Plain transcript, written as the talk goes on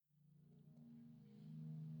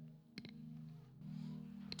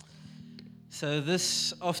So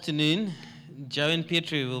this afternoon, Joe and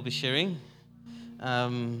Pietro will be sharing. I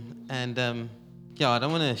don't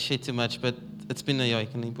want to share too much, but it's been you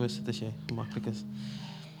can post this year. It's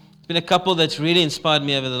been a couple that's really inspired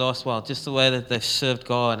me over the last while, just the way that they've served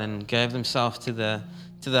God and gave themselves to the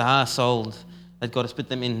household that God has put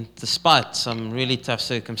them in, despite some really tough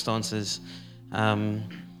circumstances. And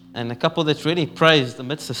a couple that's really praised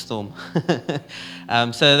amidst the storm.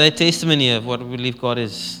 So they're testimony of what we believe God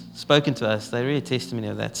has spoken to us. They're really testimony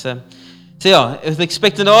of that. So with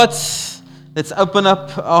expectant hearts, let's open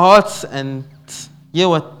up our hearts and hear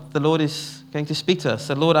what the Lord is going to speak to us.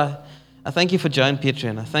 So Lord, I thank you for Joe and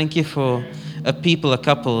Petra, and I thank you for a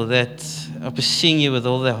couple that are pursuing you with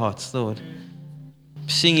all their hearts, Lord.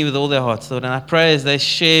 Pursuing you with all their hearts, Lord. And I pray as they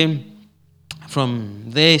share from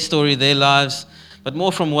their story, their lives, but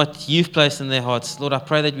more from what you've placed in their hearts. Lord, I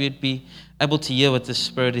pray that we'd be able to hear what the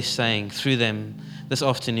Spirit is saying through them this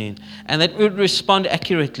afternoon, and that we would respond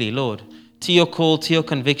accurately, Lord, to your call, to your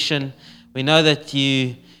conviction. We know that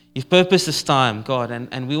you've purposed this time, God,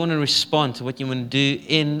 and we want to respond to what you want to do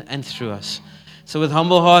in and through us. So with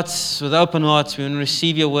humble hearts, with open hearts, we want to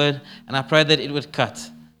receive your word, and I pray that it would cut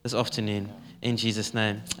this afternoon. In Jesus'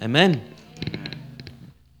 name, amen.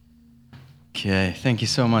 Okay, thank you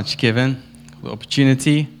so much, Kevin, for the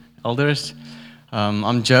opportunity. Elders,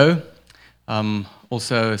 I'm Joe. I'm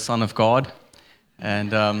also a son of God,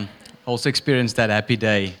 and also experienced that happy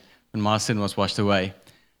day when my sin was washed away.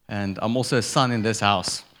 And I'm also a son in this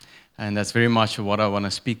house, and that's very much what I want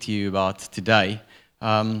to speak to you about today.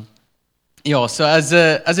 So as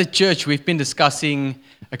a church, we've been discussing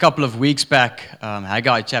a couple of weeks back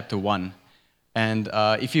Haggai chapter 1. And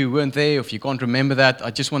if you weren't there, or if you can't remember that,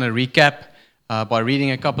 I just want to recap by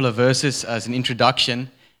reading a couple of verses as an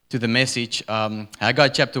introduction to the message. Haggai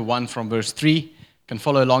chapter 1 from verse 3. You can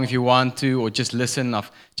follow along if you want to, or just listen. I've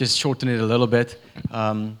just shortened it a little bit.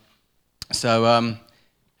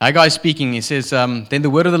 Haggai speaking, he says, Then the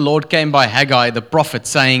word of the Lord came by Haggai the prophet,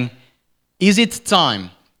 saying, Is it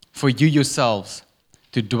time for you yourselves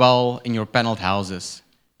to dwell in your paneled houses,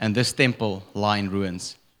 and this temple lie in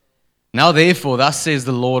ruins? Now therefore, thus says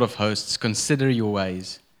the Lord of hosts, consider your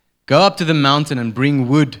ways. Go up to the mountain and bring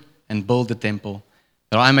wood and build the temple,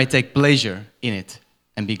 that I may take pleasure in it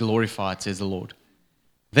and be glorified, says the Lord.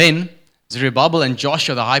 Then Zerubbabel and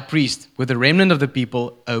Joshua the high priest, with the remnant of the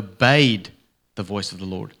people, obeyed the voice of the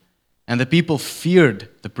Lord, and the people feared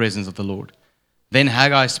the presence of the Lord. Then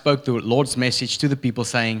Haggai spoke the Lord's message to the people,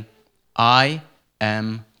 saying, I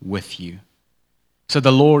am with you. So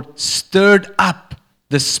the Lord stirred up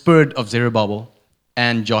the spirit of Zerubbabel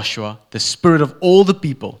and Joshua, the spirit of all the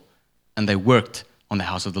people, and they worked on the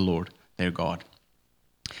house of the Lord, their God.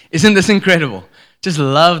 Isn't this incredible? Just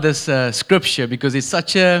love this scripture because it's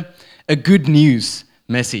such a good news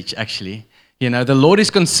message, actually. You know, the Lord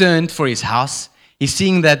is concerned for his house. He's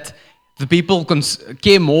seeing that the people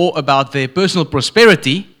care more about their personal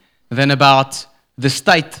prosperity than about the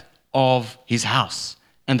state of his house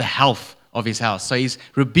and the health of his house. So he's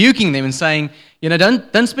rebuking them and saying,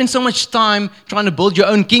 don't spend so much time trying to build your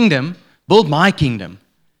own kingdom, build my kingdom.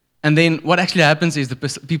 And then what actually happens is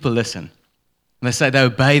the people listen. And they say they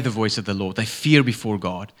obey the voice of the Lord. They fear before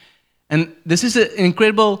God. And this is an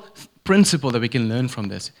incredible principle that we can learn from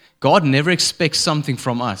this. God never expects something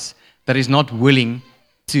from us that he's not willing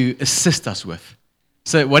to assist us with.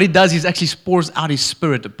 So what he does is actually pours out his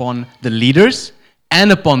spirit upon the leaders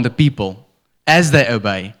and upon the people as they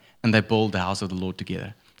obey and they build the house of the Lord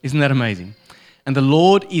together. Isn't that amazing? And the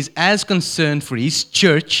Lord is as concerned for his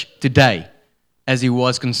church today as he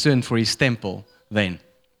was concerned for his temple then.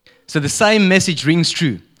 So the same message rings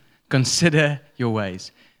true. Consider your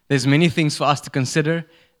ways. There's many things for us to consider.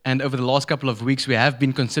 And over the last couple of weeks, we have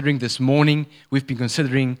been considering this morning, we've been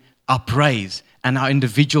considering our praise. And our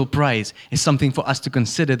individual praise is something for us to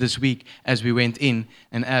consider this week as we went in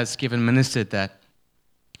and as Kevin ministered that.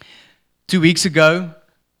 2 weeks ago,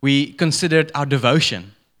 we considered our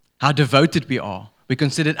devotion, how devoted we are. We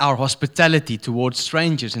considered our hospitality towards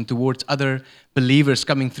strangers and towards other believers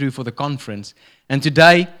coming through for the conference. And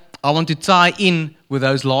today, I want to tie in with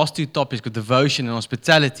those last two topics of devotion and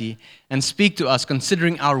hospitality and speak to us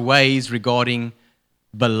considering our ways regarding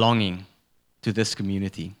belonging to this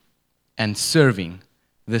community and serving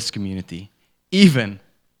this community, even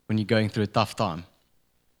when you're going through a tough time.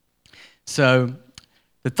 So,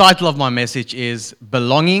 the title of my message is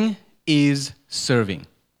Belonging is Serving,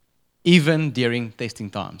 even during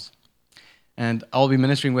testing times. And I'll be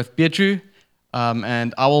ministering with Pietro,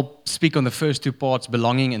 and I will speak on the first two parts,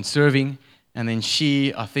 belonging and serving, and then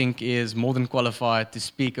she, I think, is more than qualified to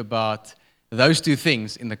speak about those two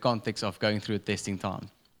things in the context of going through a testing time.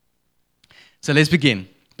 So let's begin.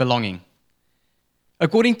 Belonging.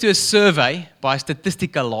 According to a survey by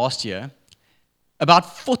Statistica last year, about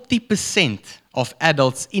 40% of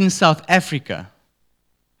adults in South Africa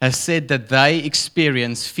have said that they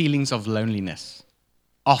experience feelings of loneliness,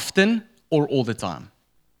 often or all the time.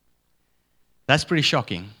 That's pretty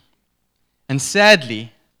shocking. And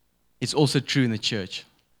sadly, it's also true in the church.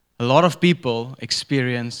 A lot of people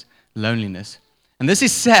experience loneliness. And this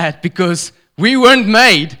is sad because we weren't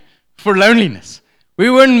made for loneliness. We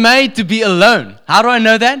weren't made to be alone. How do I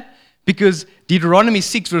know that? Because Deuteronomy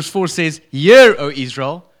 6 verse 4 says, "Hear, O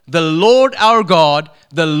Israel, the Lord our God,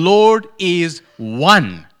 the Lord is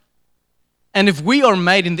one." And if we are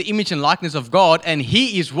made in the image and likeness of God and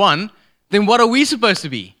He is one, then what are we supposed to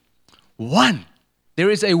be? One. There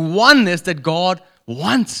is a oneness that God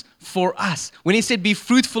wants for us. When He said be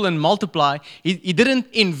fruitful and multiply, He didn't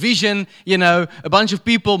envision, a bunch of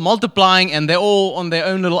people multiplying and they're all on their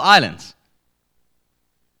own little islands.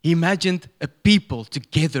 He imagined a people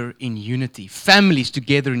together in unity, families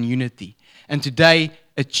together in unity, and today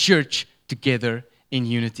a church together in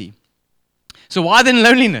unity. So why then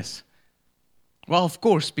loneliness? Well, of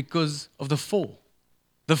course, because of the fall.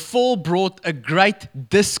 The fall brought a great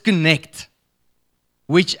disconnect,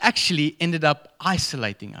 which actually ended up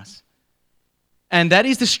isolating us. And that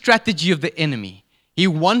is the strategy of the enemy. He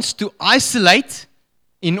wants to isolate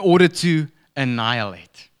in order to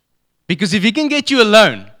annihilate. Because if he can get you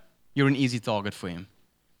alone, you're an easy target for him.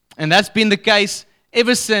 And that's been the case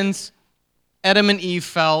ever since Adam and Eve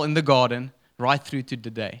fell in the garden, right through to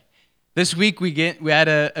today. This week we had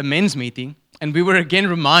a men's meeting, and we were again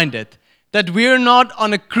reminded that we're not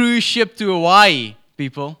on a cruise ship to Hawaii,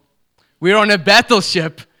 people. We're on a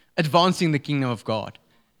battleship advancing the kingdom of God.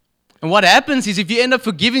 And what happens is if you end up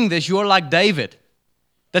forgiving this, you're like David,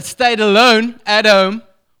 that stayed alone at home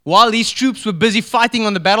while his troops were busy fighting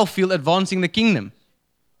on the battlefield, advancing the kingdom.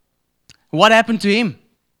 What happened to him?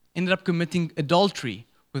 Ended up committing adultery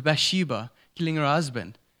with Bathsheba, killing her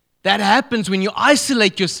husband. That happens when you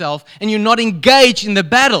isolate yourself and you're not engaged in the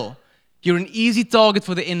battle. You're an easy target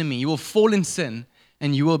for the enemy. You will fall in sin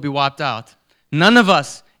and you will be wiped out. None of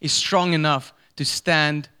us is strong enough to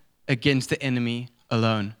stand against the enemy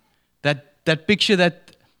alone. That picture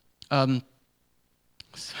that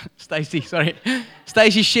Stacy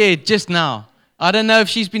shared just now. I don't know if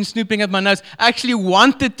she's been snooping at my notes. I actually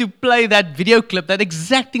wanted to play that video clip, that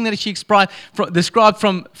exact thing that she described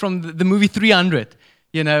from the movie 300,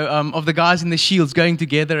 of the guys in the shields going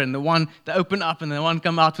together and the one that open up and the one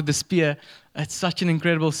come out with the spear. It's such an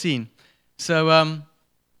incredible scene. So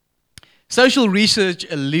social research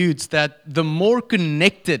alludes that the more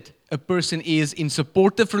connected a person is in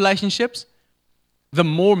supportive relationships, the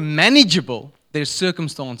more manageable their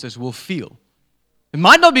circumstances will feel. It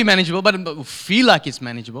might not be manageable, but it will feel like it's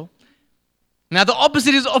manageable. Now, the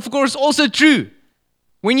opposite is, of course, also true.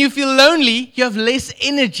 When you feel lonely, you have less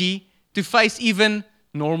energy to face even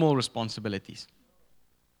normal responsibilities.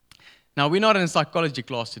 Now, we're not in a psychology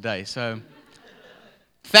class today, so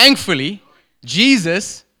thankfully,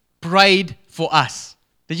 Jesus prayed for us.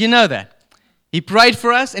 Did you know that? He prayed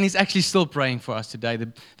for us, and He's actually still praying for us today.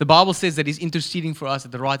 The Bible says that He's interceding for us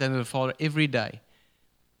at the right hand of the Father every day.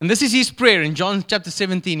 And this is His prayer in John chapter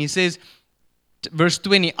 17. He says, verse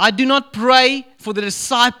 20, "I do not pray for the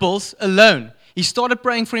disciples alone." He started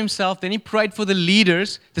praying for Himself, then He prayed for the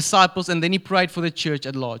leaders, disciples, and then He prayed for the church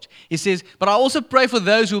at large. He says, "But I also pray for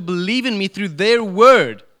those who believe in Me through their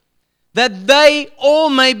word, that they all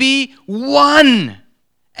may be one.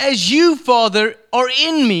 As you, Father, are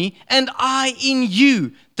in Me, and I in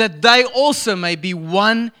you, that they also may be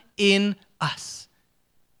one in us."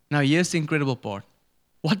 Now, here's the incredible part.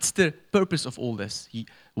 What's the purpose of all this?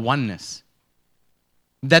 Oneness.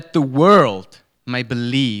 That the world may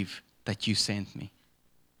believe that you sent Me.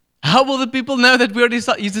 How will the people know that we are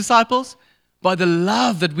His disciples? By the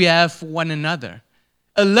love that we have for one another.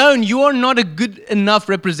 Alone, you are not a good enough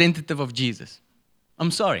representative of Jesus.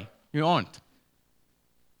 I'm sorry, you aren't.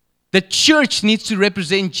 The church needs to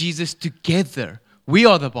represent Jesus together. We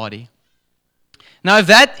are the body. Now, if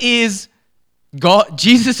that is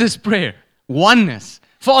Jesus' prayer, oneness,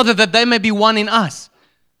 Father, that they may be one in us,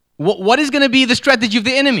 what is going to be the strategy of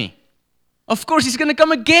the enemy? Of course, he's going to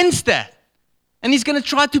come against that. And he's going to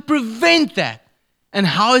try to prevent that. And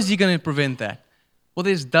how is he going to prevent that? Well,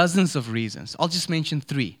 there's dozens of reasons. I'll just mention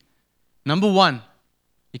 3. Number 1,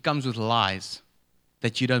 he comes with lies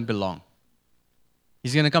that you don't belong.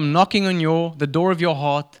 He's going to come knocking on the door of your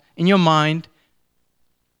heart, in your mind,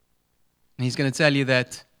 and he's going to tell you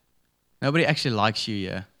that nobody actually likes you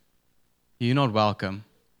here. You're not welcome.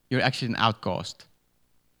 You're actually an outcast.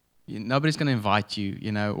 Nobody's going to invite you,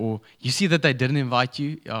 or you see that they didn't invite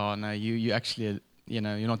you. Oh, no, you actually, you're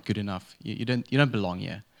not good enough. You don't belong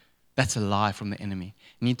here. That's a lie from the enemy.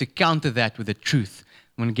 You need to counter that with the truth.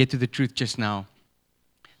 I'm going to get to the truth just now.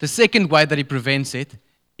 The second way that he prevents it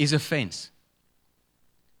is offense.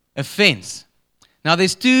 Offense. Now,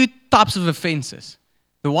 there's two types of offenses.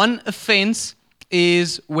 The one offense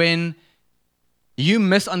is when you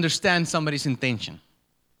misunderstand somebody's intention.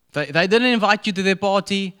 They didn't invite you to their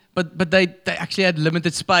party, but they actually had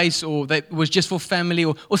limited space, or it was just for family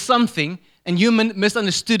or something, and you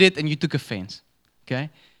misunderstood it and you took offense. Okay?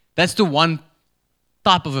 That's the one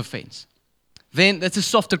type of offense. Then that's a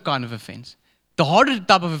softer kind of offense. The harder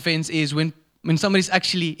type of offense is when somebody's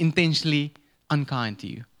actually intentionally unkind to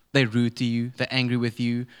you. They're rude to you, they're angry with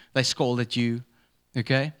you, they scold at you.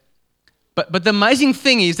 Okay? But the amazing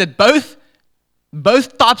thing is that both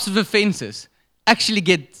types of offenses actually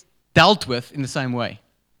get dealt with in the same way.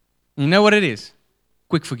 You know what it is?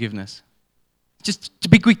 Quick forgiveness. Just to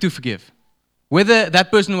be quick to forgive. Whether that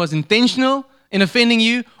person was intentional in offending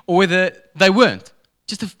you or whether they weren't.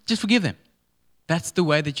 Just forgive them. That's the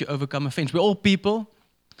way that you overcome offense. We're all people.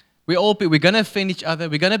 We're going to offend each other.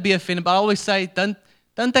 We're going to be offended. But I always say, don't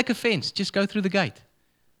take offense. Just go through the gate.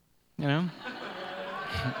 You know?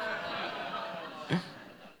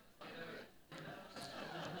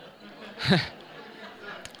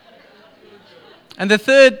 And the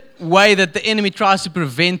third way that the enemy tries to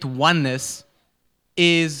prevent oneness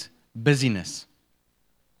is busyness.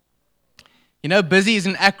 Busy is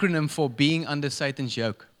an acronym for being under Satan's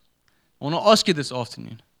yoke. I want to ask you this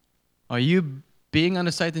afternoon, are you being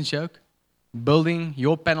under Satan's yoke? Building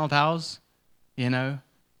your paneled house,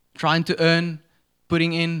 trying to earn,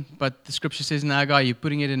 putting in, but the scripture says, "Now, guy, you're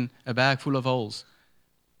putting it in a bag full of holes."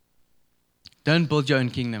 Don't build your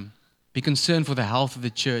own kingdom. Be concerned for the health of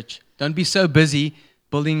the church. Don't be so busy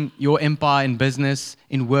building your empire in business,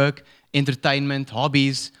 in work, entertainment,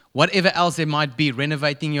 hobbies, whatever else there might be,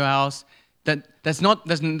 renovating your house. There's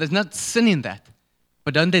not sin in that.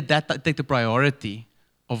 But don't let that take the priority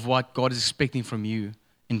of what God is expecting from you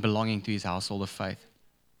in belonging to His household of faith.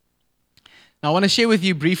 Now, I want to share with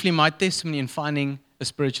you briefly my testimony in finding a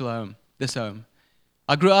spiritual home, this home.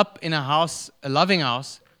 I grew up in a house, a loving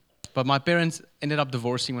house, but my parents ended up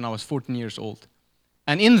divorcing when I was 14 years old.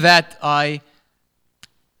 And in that,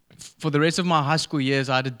 for the rest of my high school years,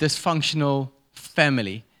 I had a dysfunctional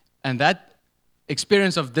family. And that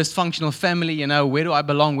experience of dysfunctional family, where do I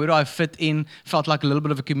belong, where do I fit in, felt like a little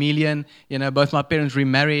bit of a chameleon. Both my parents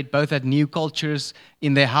remarried, both had new cultures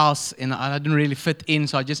in their house, and I didn't really fit in,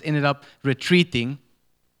 so I just ended up retreating.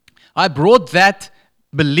 I brought that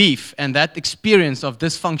belief and that experience of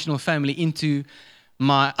dysfunctional family into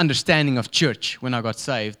my understanding of church when I got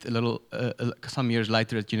saved some years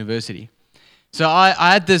later at university. So I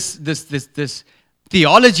had this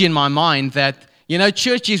theology in my mind that,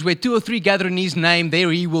 church is where 2 or 3 gather in His name,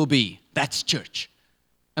 there He will be. That's church.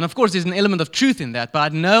 And of course, there's an element of truth in that, but I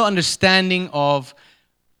had no understanding of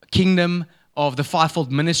kingdom, of the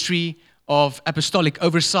fivefold ministry, of apostolic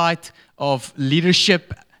oversight, of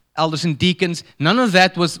leadership, elders and deacons. None of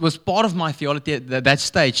that was part of my theology at that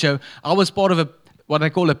stage. So I was part of what I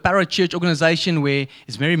call a parachurch organization where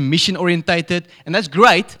it's very mission-orientated, and that's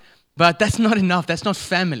great, but that's not enough. That's not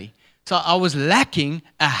family. So I was lacking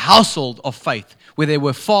a household of faith where there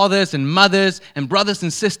were fathers and mothers and brothers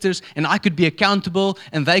and sisters, and I could be accountable,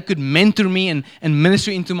 and they could mentor me and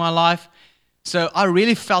minister into my life. So I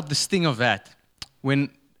really felt the sting of that when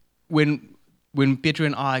Peter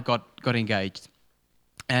and I got engaged.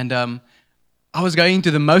 And I was going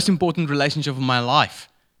into the most important relationship of my life,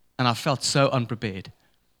 and I felt so unprepared.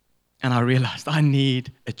 And I realized I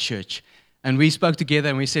need a church. And we spoke together,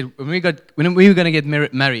 and we said, when we were going to get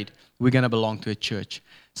married, we're going to belong to a church.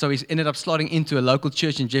 So we ended up slotting into a local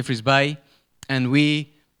church in Jeffreys Bay, and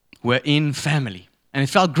we were in family. And it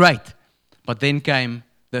felt great. But then came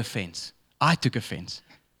the offense. I took offense.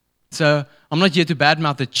 So I'm not here to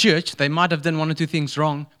badmouth the church. They might have done 1 or 2 things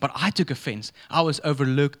wrong, but I took offense. I was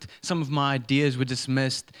overlooked. Some of my ideas were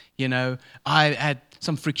dismissed. I had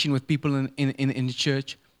some friction with people in the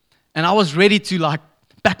church. And I was ready to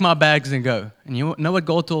pack my bags and go. And you know what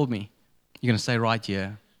God told me? You're going to stay right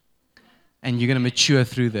here. And you're going to mature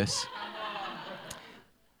through this.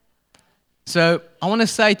 So I want to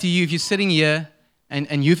say to you, if you're sitting here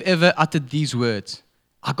and you've ever uttered these words,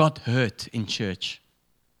 I got hurt in church.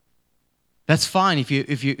 That's fine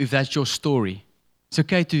if that's your story. It's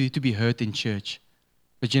okay to be hurt in church.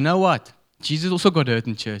 But you know what? Jesus also got hurt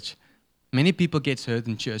in church. Many people get hurt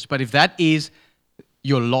in church. But if that is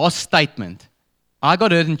your last statement, I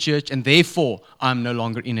got hurt in church and therefore I'm no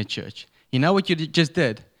longer in a church. You know what you just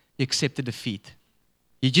did? you accepted defeat.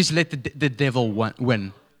 You just let the devil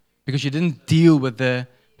win because you didn't deal with the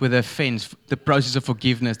offense, the process of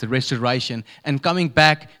forgiveness, the restoration, and coming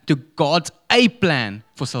back to God's A plan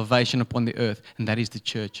for salvation upon the earth, and that is the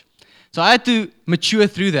church. So I had to mature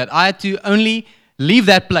through that. I had to only leave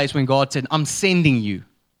that place when God said, I'm sending you.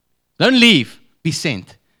 Don't leave, be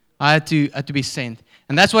sent. I had to be sent.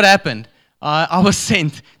 And that's what happened. I was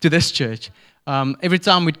sent to this church. Every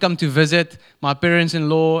time we'd come to visit, my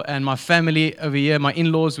parents-in-law and my family over here, my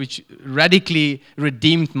in-laws, which radically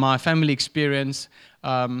redeemed my family experience.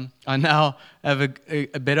 I now have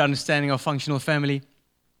a better understanding of functional family.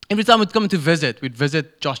 Every time we'd come to visit, we'd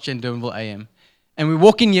visit Josh and Durbanville AM. And we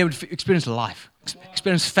walk in here, we'd experience life,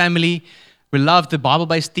 experience family. We loved the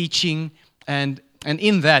Bible-based teaching. And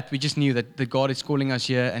in that, we just knew that God is calling us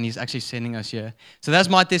here and He's actually sending us here. So that's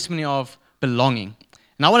my testimony of belonging.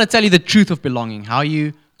 And I want to tell you the truth of belonging, how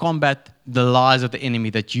you combat the lies of the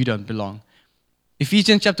enemy that you don't belong.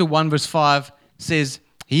 Ephesians chapter 1 verse 5 says,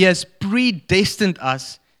 He has predestined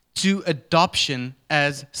us to adoption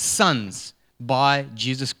as sons by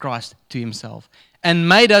Jesus Christ to Himself and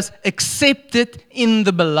made us accepted in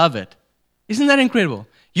the beloved. Isn't that incredible?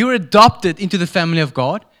 You're adopted into the family of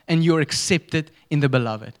God and you're accepted in the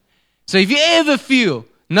beloved. So if you ever feel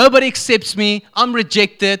nobody accepts me, I'm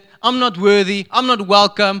rejected, I'm not worthy, I'm not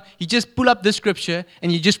welcome, you just pull up the scripture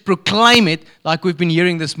and you just proclaim it like we've been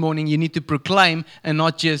hearing this morning. You need to proclaim and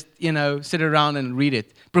not just, sit around and read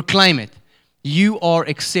it. Proclaim it. You are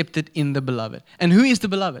accepted in the beloved. And who is the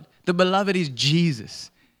beloved? The beloved is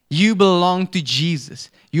Jesus. You belong to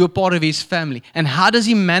Jesus. You're part of His family. And how does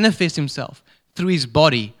He manifest Himself? Through His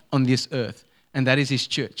body on this earth. And that is His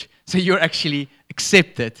church. So you're actually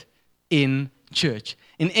accepted in church.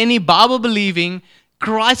 In any Bible-believing,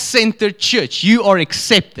 Christ-centered church, you are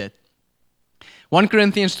accepted. 1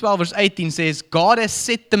 Corinthians 12 verse 18 says, God has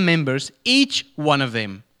set the members, each one of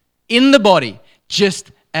them, in the body,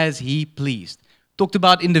 just as He pleased. Talked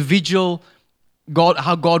about individual,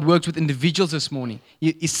 how God works with individuals this morning.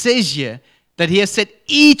 It says here that He has set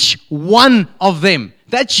each one of them.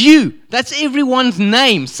 That's you. That's everyone's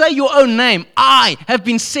name. Say your own name. I have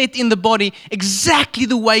been set in the body exactly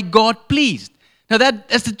the way God pleased. Now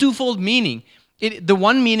that's the twofold meaning. The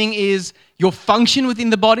one meaning is your function within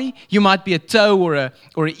the body. You might be a toe or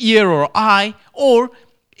an ear or an eye, or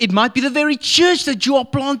it might be the very church that you are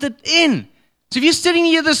planted in. So if you're sitting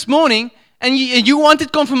here this morning and you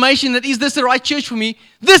wanted confirmation that is this the right church for me,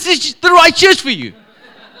 this is the right church for you.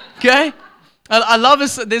 Okay? I love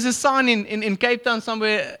this. There's a sign in Cape Town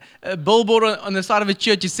somewhere, a billboard on the side of a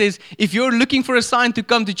church. It says, if you're looking for a sign to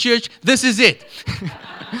come to church, this is it.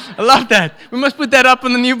 I love that. We must put that up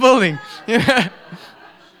in the new building.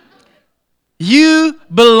 You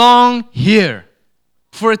belong here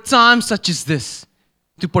for a time such as this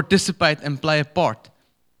to participate and play a part.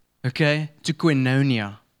 Okay? To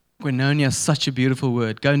koinonia. Koinonia is such a beautiful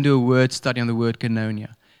word. Go and do a word study on the word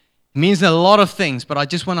koinonia. It means a lot of things, but I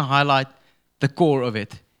just want to highlight the core of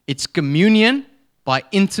it. It's communion by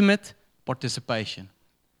intimate participation.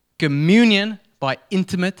 Communion by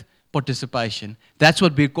intimate participation. That's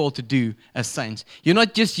what we're called to do as saints. You're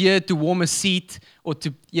not just here to warm a seat or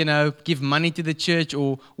to, give money to the church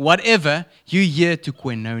or whatever. You're here to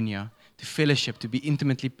koinonia, to fellowship, to be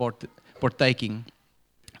intimately partaking.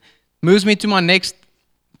 Moves me to my next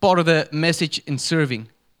part of the message in serving.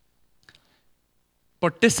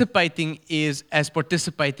 Participating is as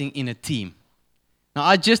participating in a team. Now,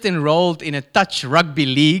 I just enrolled in a touch rugby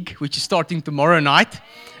league, which is starting tomorrow night.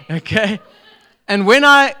 Okay? And when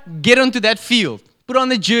I get onto that field, put on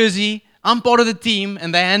the jersey, I'm part of the team,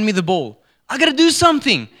 and they hand me the ball, I got to do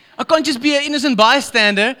something. I can't just be an innocent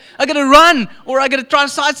bystander. I got to run, or I got to try to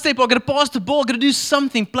sidestep, or I got to pass the ball. I got to do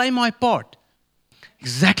something, play my part.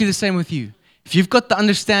 Exactly the same with you. If you've got the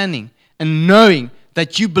understanding and knowing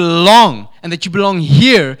that you belong and that you belong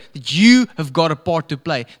here, that you have got a part to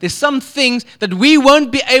play. There's some things that we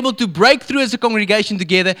won't be able to break through as a congregation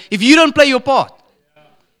together if you don't play your part.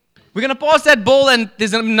 We're going to pass that ball and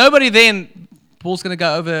there's nobody there and Paul's going to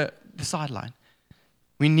go over the sideline.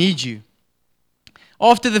 We need you.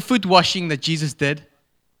 After the foot washing that Jesus did,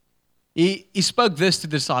 he spoke this to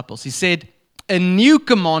the disciples. He said, a new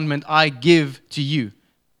commandment I give to you,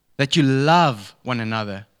 that you love one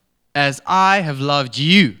another as I have loved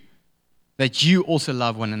you, that you also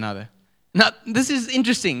love one another. Now, this is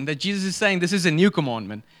interesting that Jesus is saying this is a new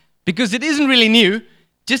commandment because it isn't really new.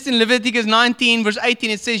 Just in Leviticus 19, verse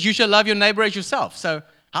 18, it says, you shall love your neighbor as yourself. So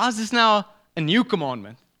how is this now a new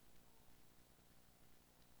commandment?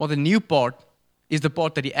 Well, the new part is the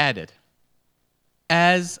part that he added.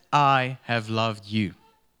 As I have loved you.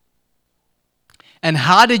 And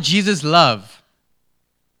how did Jesus love?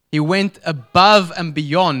 He went above and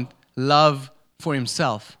beyond love for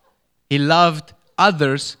himself. He loved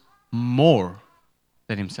others more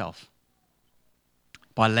than himself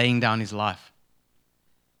by laying down his life.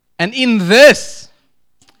 And in this,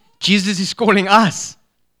 Jesus is calling us,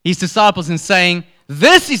 his disciples, and saying,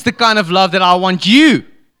 this is the kind of love that I want you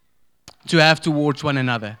to have towards one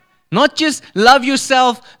another. Not just love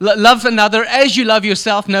yourself, love another as you love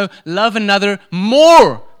yourself. No, love another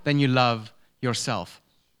more than you love yourself.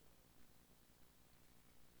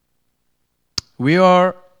 We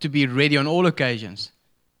are to be ready on all occasions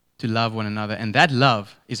to love one another. And that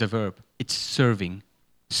love is a verb. It's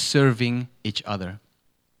serving each other.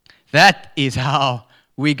 That is how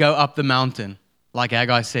we go up the mountain, like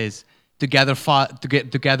Haggai says, to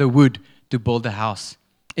gather wood to build the house.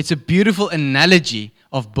 It's a beautiful analogy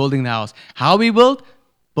of building the house. How we build?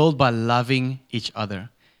 Build by loving each other.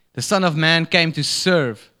 The Son of Man came to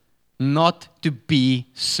serve, not to be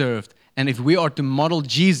served. And if we are to model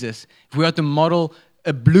Jesus, if we are to model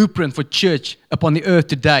a blueprint for church upon the earth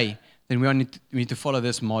today, then we need to follow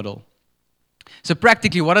this model. So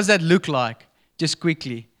practically, what does that look like? Just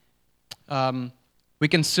quickly. We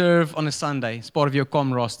can serve on a Sunday. It's part of your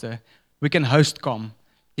comm roster. We can host comm.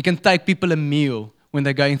 You can take people a meal when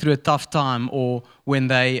they're going through a tough time, or when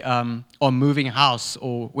they are moving house,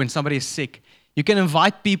 or when somebody is sick. You can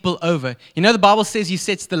invite people over. You know, the Bible says He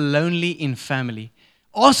sets the lonely in family.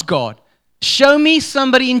 Ask God, show me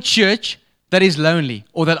somebody in church that is lonely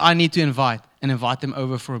or that I need to invite, and invite them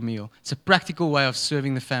over for a meal. It's a practical way of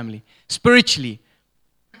serving the family. Spiritually,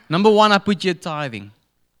 number one, I put you at tithing.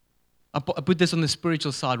 I put this on the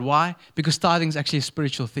spiritual side. Why? Because tithing is actually a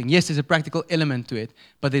spiritual thing. Yes, there's a practical element to it,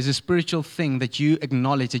 but there's a spiritual thing that you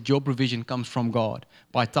acknowledge that your provision comes from God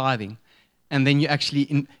by tithing. And then you're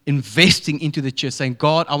actually investing into the church, saying,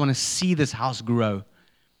 God, I want to see this house grow.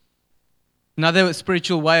 Another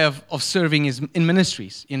spiritual way of serving is in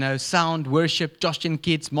ministries. You know, sound, worship, Josh and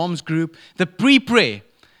Kids, Mom's Group, the pre-prayer.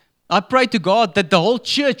 I pray to God that the whole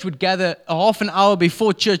church would gather a half an hour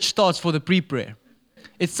before church starts for the pre-prayer.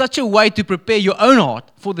 It's such a way to prepare your own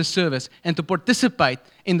heart for the service and to participate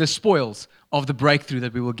in the spoils of the breakthrough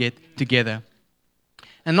that we will get together.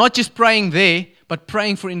 And not just praying there, but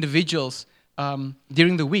praying for individuals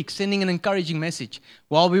during the week, sending an encouraging message.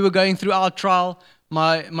 While we were going through our trial,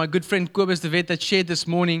 my good friend Kobus de Wet that shared this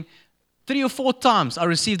morning, 3 or 4 times I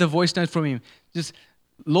received a voice note from him. Just,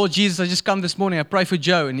 Lord Jesus, I just come this morning, I pray for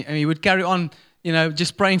Joe. And he would carry on,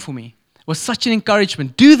 just praying for me. It was such an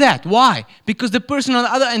encouragement. Do that. Why? Because the person on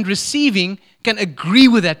the other end receiving can agree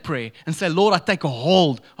with that prayer and say, Lord, I take a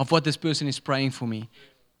hold of what this person is praying for me.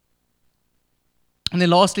 And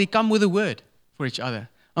then lastly, come with a word for each other.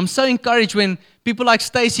 I'm so encouraged when people like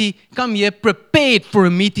Stacy come here prepared for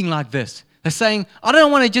a meeting like this. They're saying, I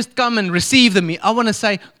don't want to just come and receive the meeting. I want to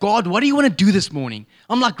say, God, what do you want to do this morning?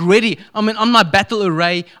 I'm like ready. I'm on my battle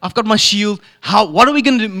array. I've got my shield. What are we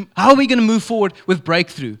going to do? How are we going to move forward with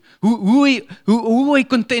breakthrough? Who are we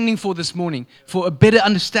contending for this morning? For a better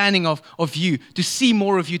understanding of you, to see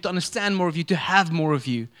more of you, to understand more of you, to have more of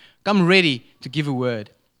you. Come ready to give a word.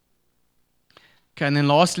 Okay, and then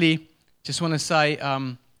lastly, just want to say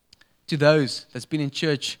to those that's been in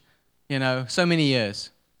church, so many years.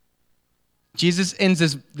 Jesus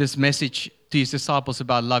ends this message to his disciples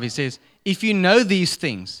about love. He says, if you know these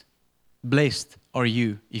things, blessed are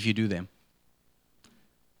you if you do them.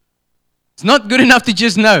 It's not good enough to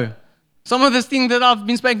just know. Some of the things that I've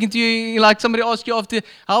been speaking to you, like somebody asked you after,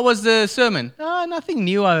 how was the sermon? Oh, nothing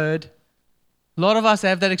new I heard. A lot of us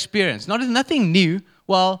have that experience. Nothing new.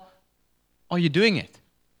 Well, are you doing it?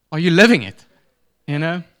 Are you living it?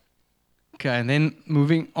 Okay, and then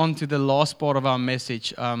moving on to the last part of our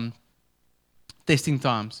message, testing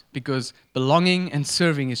times, because belonging and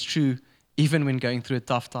serving is true even when going through a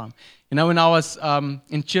tough time. When I was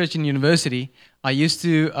in church in university, I used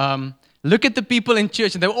to look at the people in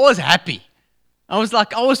church and they were always happy. I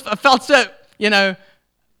felt so,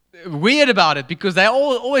 weird about it because they're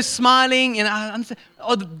always smiling, and I'm saying,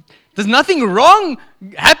 there's nothing wrong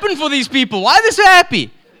happen for these people. Why are they so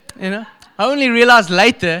happy? I only realized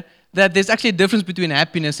later that there's actually a difference between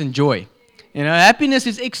happiness and joy. Happiness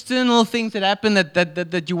is external things that happen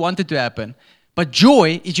that you wanted to happen. But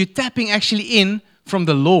joy is you tapping actually in from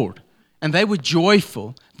the Lord. And they were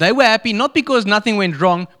joyful. They were happy not because nothing went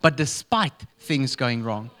wrong, but despite things going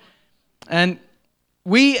wrong. And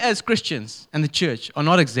we as Christians and the church are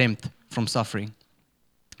not exempt from suffering.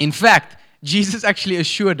 In fact, Jesus actually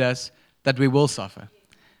assured us that we will suffer.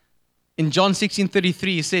 In John 16:33,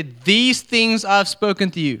 he said, these things I have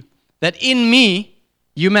spoken to you, that in me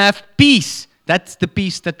you may have peace. That's the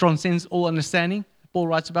peace that transcends all understanding. Paul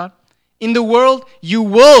writes about. In the world, you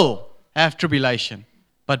will have tribulation,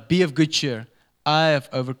 but be of good cheer. I have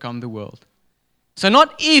overcome the world. So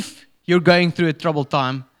not if you're going through a troubled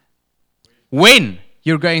time, when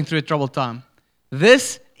you're going through a troubled time.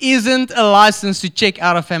 This isn't a license to check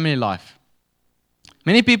out of family life.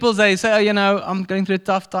 Many people, they say, I'm going through a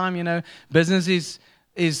tough time, business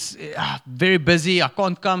is very busy, I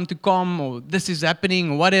can't come to or this is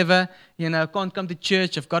happening, or whatever, I can't come to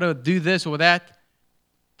church, I've got to do this or that.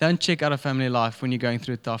 Don't check out of family life when you're going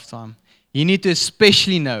through a tough time. You need to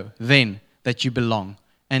especially know then that you belong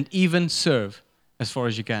and even serve as far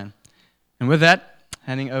as you can. And with that,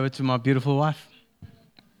 handing over to my beautiful wife.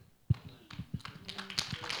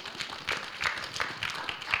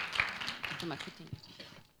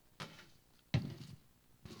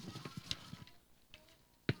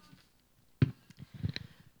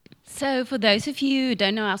 So for those of you who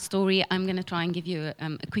don't know our story, I'm going to try and give you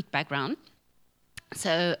a quick background.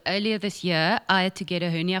 So earlier this year, I had to get a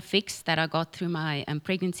hernia fix that I got through my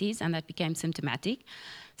pregnancies, and that became symptomatic.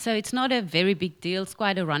 So it's not a very big deal. It's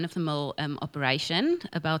quite a run-of-the-mill operation,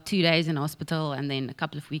 about 2 days in hospital and then a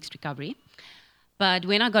couple of weeks recovery. But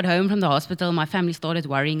when I got home from the hospital, my family started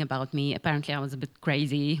worrying about me. Apparently, I was a bit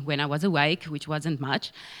crazy when I was awake, which wasn't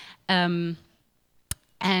much.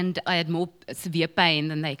 And I had more severe pain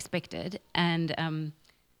than they expected. And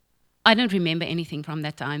I don't remember anything from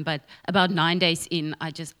that time, but about 9 days in,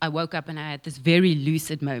 I woke up and I had this very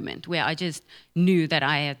lucid moment where I just knew that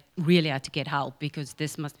I really had to get help because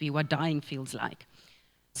this must be what dying feels like.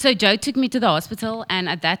 So Joe took me to the hospital, and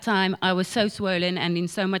at that time, I was so swollen and in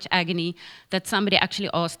so much agony that somebody actually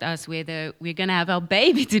asked us whether we're going to have our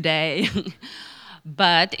baby today.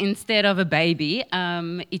 But instead of a baby,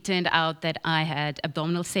 it turned out that I had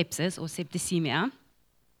abdominal sepsis or septicemia,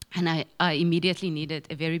 and I immediately needed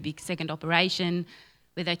a very big second operation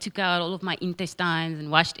where they took out all of my intestines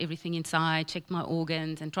and washed everything inside, checked my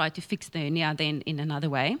organs, and tried to fix the hernia then in another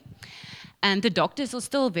way. And the doctors are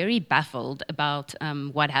still very baffled about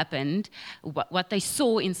what happened. What they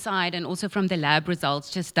saw inside and also from the lab results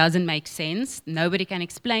just doesn't make sense. Nobody can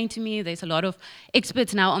explain to me. There's a lot of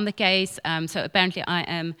experts now on the case. So apparently I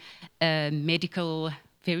am a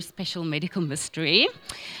very special medical mystery.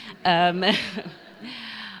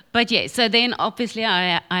 But yeah, so then obviously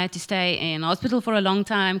I had to stay in hospital for a long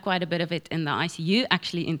time, quite a bit of it in the ICU,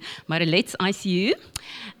 actually in Marilet's ICU.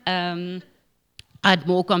 I had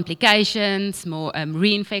more complications, more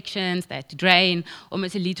reinfections. They had to drain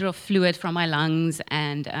almost a liter of fluid from my lungs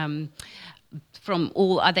and from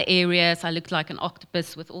all other areas. I looked like an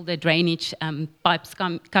octopus with all the drainage pipes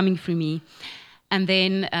coming through me. And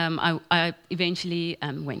then I eventually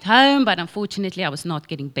went home, but unfortunately I was not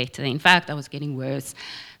getting better. In fact, I was getting worse.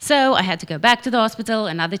 So I had to go back to the hospital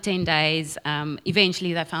another 10 days.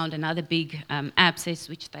 Eventually they found another big abscess,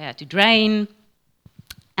 which they had to drain.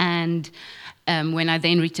 And when I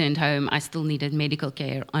then returned home, I still needed medical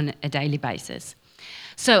care on a daily basis.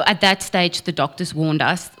 So at that stage, the doctors warned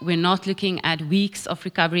us, we're not looking at weeks of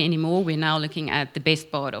recovery anymore. We're now looking at the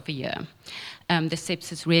best part of a year. The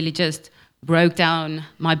sepsis really just broke down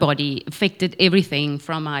my body, affected everything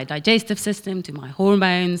from my digestive system to my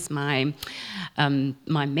hormones, my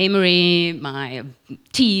memory, my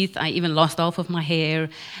teeth. I even lost half of my hair,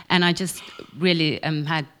 and I just really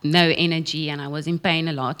had no energy, and I was in pain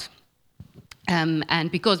a lot.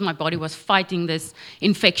 And because my body was fighting this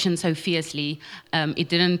infection so fiercely, it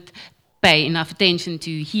didn't pay enough attention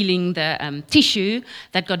to healing the tissue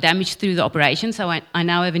that got damaged through the operation. So I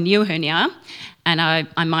now have a new hernia, and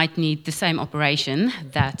I might need the same operation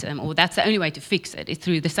or that's the only way to fix it, is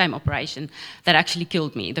through the same operation that actually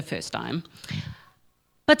killed me the first time.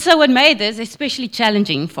 But so what made this especially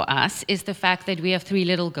challenging for us is the fact that we have 3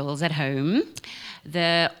 little girls at home.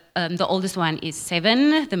 The oldest one is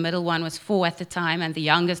 7, the middle one was 4 at the time, and the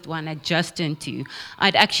youngest one had just turned 2.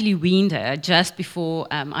 I'd actually weaned her just before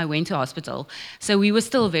I went to hospital. So we were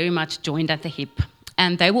still very much joined at the hip.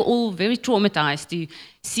 And they were all very traumatized to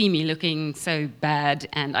see me looking so bad,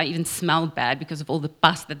 and I even smelled bad because of all the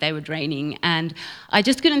pus that they were draining. And I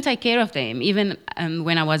just couldn't take care of them, even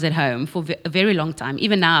when I was at home for a very long time.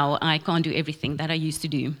 Even now, I can't do everything that I used to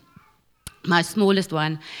do. My smallest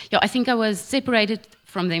one, I think I was separated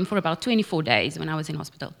from them for about 24 days when I was in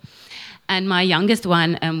hospital. And my youngest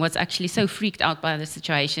one was actually so freaked out by the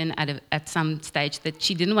situation at some stage that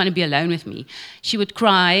she didn't want to be alone with me. She would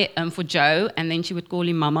cry for Joe, and then she would call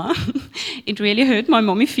him Mama. It really hurt my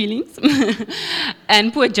mommy feelings.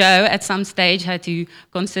 And poor Joe at some stage had to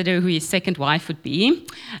consider who his second wife would be,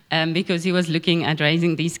 because he was looking at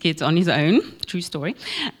raising these kids on his own. True story.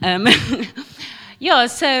 Yeah,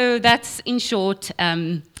 so that's in short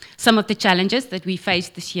some of the challenges that we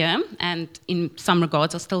faced this year and in some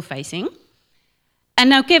regards are still facing.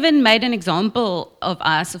 And now Kevin made an example of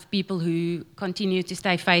us, of people who continue to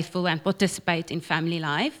stay faithful and participate in family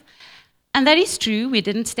life. And that is true. We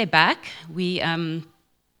didn't step back. We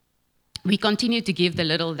continued to give the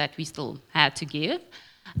little that we still had to give.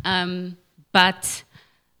 But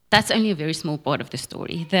that's only a very small part of the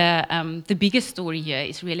story. The biggest story here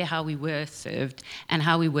is really how we were served and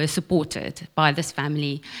how we were supported by this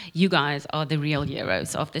family. You guys are the real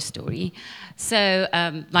heroes of the story. So,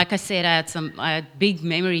 like I said, I had big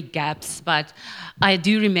memory gaps, but I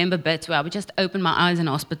do remember bits where I would just open my eyes in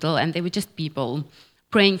hospital and there were just people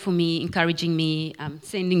praying for me, encouraging me,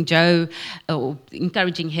 sending Joe, or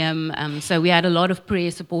encouraging him. So we had a lot of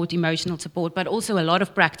prayer support, emotional support, but also a lot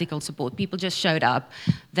of practical support. People just showed up.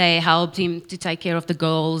 They helped him to take care of the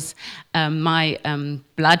girls. My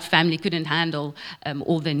blood family couldn't handle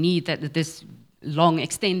all the need, this long,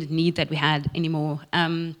 extended need that we had anymore.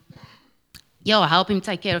 Help him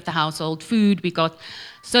take care of the household, food. We got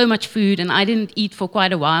so much food, and I didn't eat for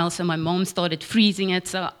quite a while, so my mom started freezing it,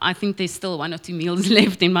 so I think there's still 1 or 2 meals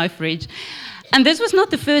left in my fridge. And this was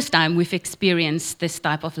not the first time we've experienced this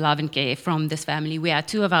type of love and care from this family. We had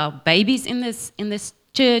 2 of our babies in this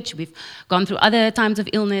church. We've gone through other times of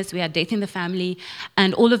illness. We had death in the family,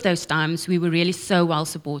 and all of those times we were really so well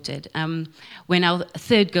supported. When our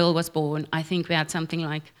 3rd girl was born, I think we had something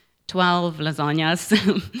like 12 lasagnas.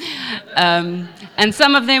 And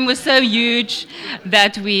some of them were so huge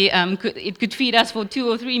that it could feed us for 2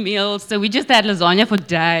 or 3 meals. So we just had lasagna for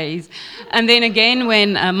days. And then again,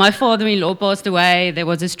 when my father-in-law passed away, there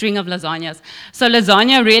was a string of lasagnas. So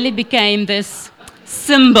lasagna really became this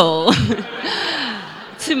symbol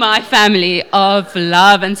to my family of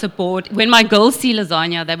love and support. When my girls see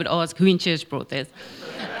lasagna, they would ask, who in church brought this?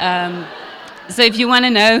 So if you want to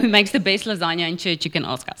know who makes the best lasagna in church, you can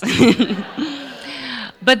ask us.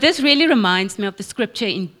 But this really reminds me of the scripture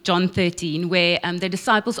in John 13, where the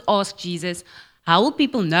disciples asked Jesus, how will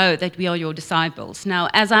people know that we are your disciples? Now,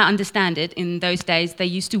 as I understand it, in those days, they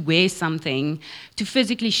used to wear something to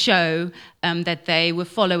physically show that they were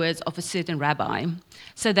followers of a certain rabbi.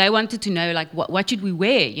 So they wanted to know, like, what should we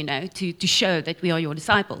wear, to show that we are your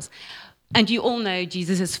disciples? And you all know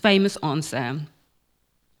Jesus' famous answer,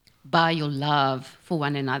 by your love for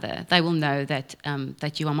one another. They will know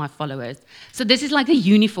that you are my followers. So this is like the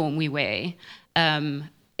uniform we wear,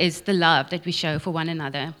 is the love that we show for one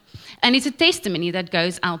another. And it's a testimony that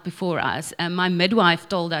goes out before us. My midwife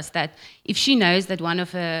told us that if she knows that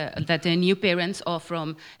that her new parents are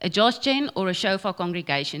from a Josh Gen or a Shofar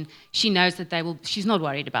congregation, she knows that she's not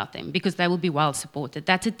worried about them because they will be well supported.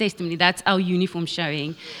 That's a testimony. That's our uniform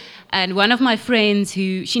showing. And one of my friends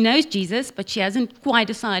she knows Jesus, but she hasn't quite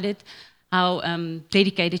decided how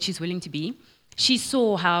dedicated she's willing to be. She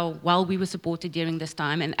saw how well we were supported during this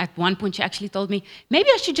time, and at one point she actually told me, maybe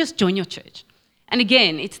I should just join your church. And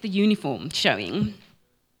again, it's the uniform showing.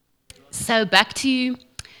 So back to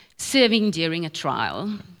serving during a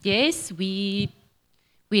trial. Yes, we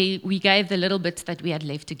gave the little bits that we had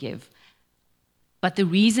left to give. But the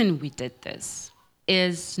reason we did this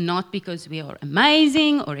is not because we are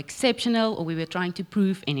amazing or exceptional or we were trying to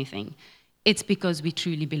prove anything. It's because we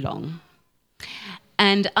truly belong.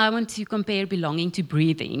 And I want to compare belonging to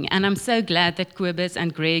breathing. And I'm so glad that Kobus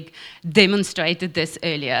and Greg demonstrated this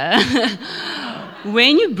earlier.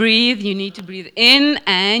 When you breathe, you need to breathe in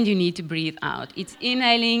and you need to breathe out. It's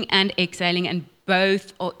inhaling and exhaling, and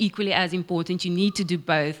both are equally as important. You need to do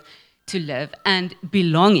both to live. And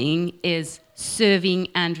belonging is serving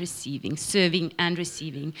and receiving, serving and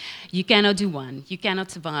receiving. You cannot do one. You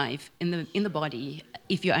cannot survive in the body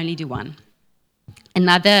if you only do one.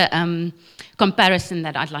 Another comparison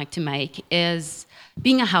that I'd like to make is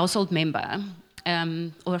being a household member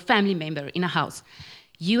or a family member in a house.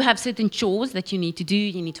 You have certain chores that you need to do.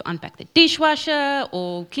 You need to unpack the dishwasher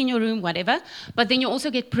or clean your room, whatever. But then you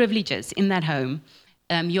also get privileges in that home.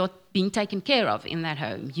 You're being taken care of in that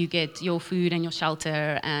home. You get your food and your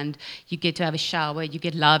shelter, and you get to have a shower. You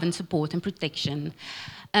get love and support and protection.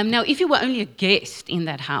 Now, if you were only a guest in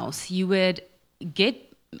that house, you would get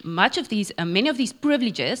many of these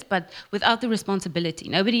privileges, but without the responsibility.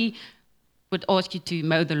 Nobody would ask you to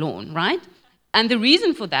mow the lawn, right? And the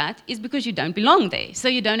reason for that is because you don't belong there. So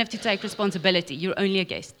you don't have to take responsibility. You're only a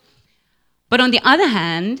guest. But on the other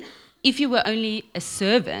hand, if you were only a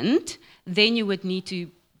servant, then you would need to,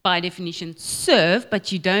 by definition, serve,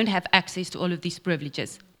 but you don't have access to all of these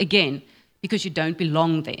privileges. Again, because you don't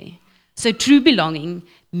belong there. So true belonging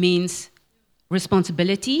means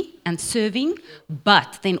responsibility and serving,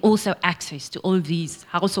 but then also access to all of these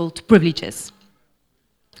household privileges.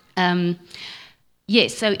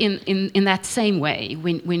 Yes, so in that same way,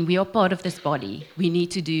 when we are part of this body, we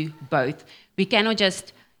need to do both. We cannot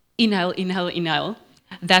just inhale, inhale, inhale.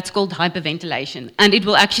 That's called hyperventilation, and it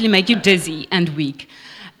will actually make you dizzy and weak.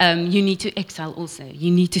 You need to exhale also.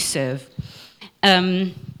 You need to serve.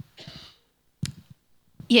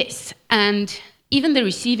 Yes, and even the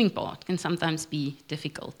receiving part can sometimes be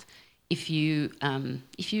difficult if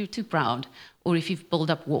you're too proud or if you've built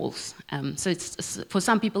up walls. So it's, for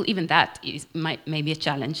some people, even that may be a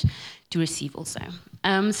challenge to receive also.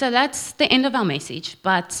 So that's the end of our message,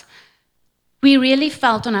 but we really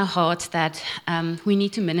felt on our hearts that we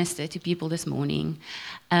need to minister to people this morning,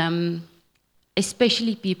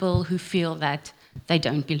 especially people who feel that they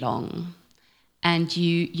don't belong. And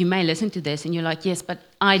you may listen to this and you're like, yes, but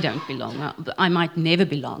I don't belong. I might never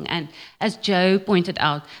belong. And as Joe pointed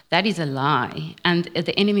out, that is a lie. And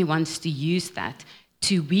the enemy wants to use that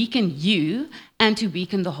to weaken you and to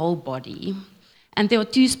weaken the whole body. And there are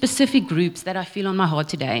two specific groups that I feel on my heart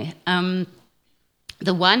today.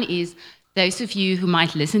 The one is those of you who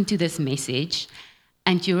might listen to this message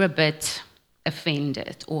and you're a bit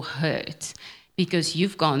offended or hurt because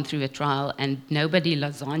you've gone through a trial and nobody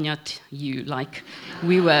lasagnaed you like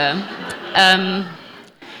we were.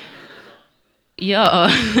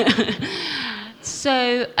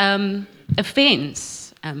 So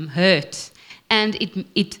offense, hurt. And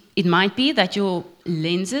it might be that your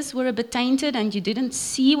lenses were a bit tainted and you didn't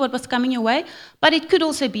see what was coming your way, but it could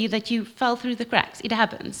also be that you fell through the cracks. It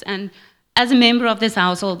happens. And as a member of this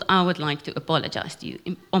household, I would like to apologize to you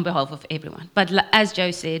on behalf of everyone. But as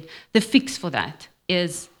Joe said, the fix for that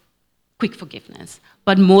is quick forgiveness.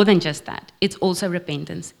 But more than just that, it's also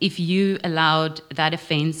repentance. If you allowed that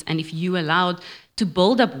offense and if you allowed to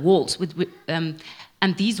build up walls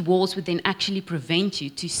and these walls would then actually prevent you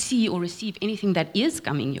to see or receive anything that is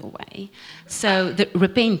coming your way. So the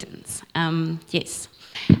repentance, yes.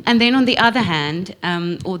 And then on the other hand,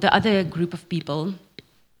 or the other group of people,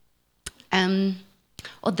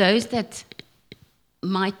 or those that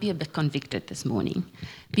might be a bit convicted this morning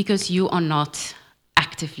because you are not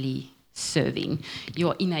actively serving.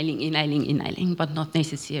 You're inhaling, but not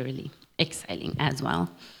necessarily exhaling as well.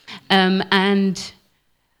 And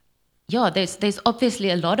yeah, there's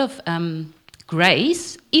obviously a lot of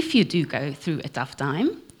grace if you do go through a tough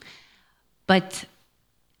time. But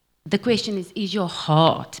the question is your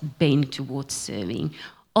heart bent towards serving?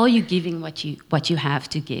 Are you giving what you have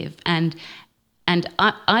to give? And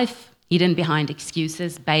I've hidden behind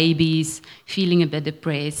excuses, babies, feeling a bit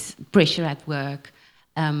depressed, pressure at work.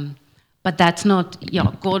 But that's not,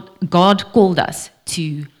 God called us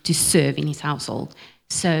to serve in his household.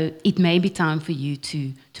 So it may be time for you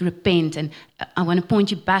to repent. And I want to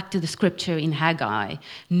point you back to the scripture in Haggai,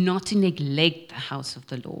 not to neglect the house of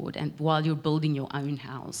the Lord and while you're building your own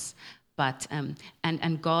house. But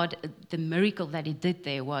and God, the miracle that he did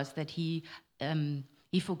there was that he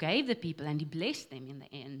forgave the people and he blessed them in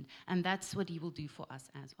the end. And that's what he will do for us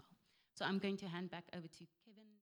as well. So I'm going to hand back over to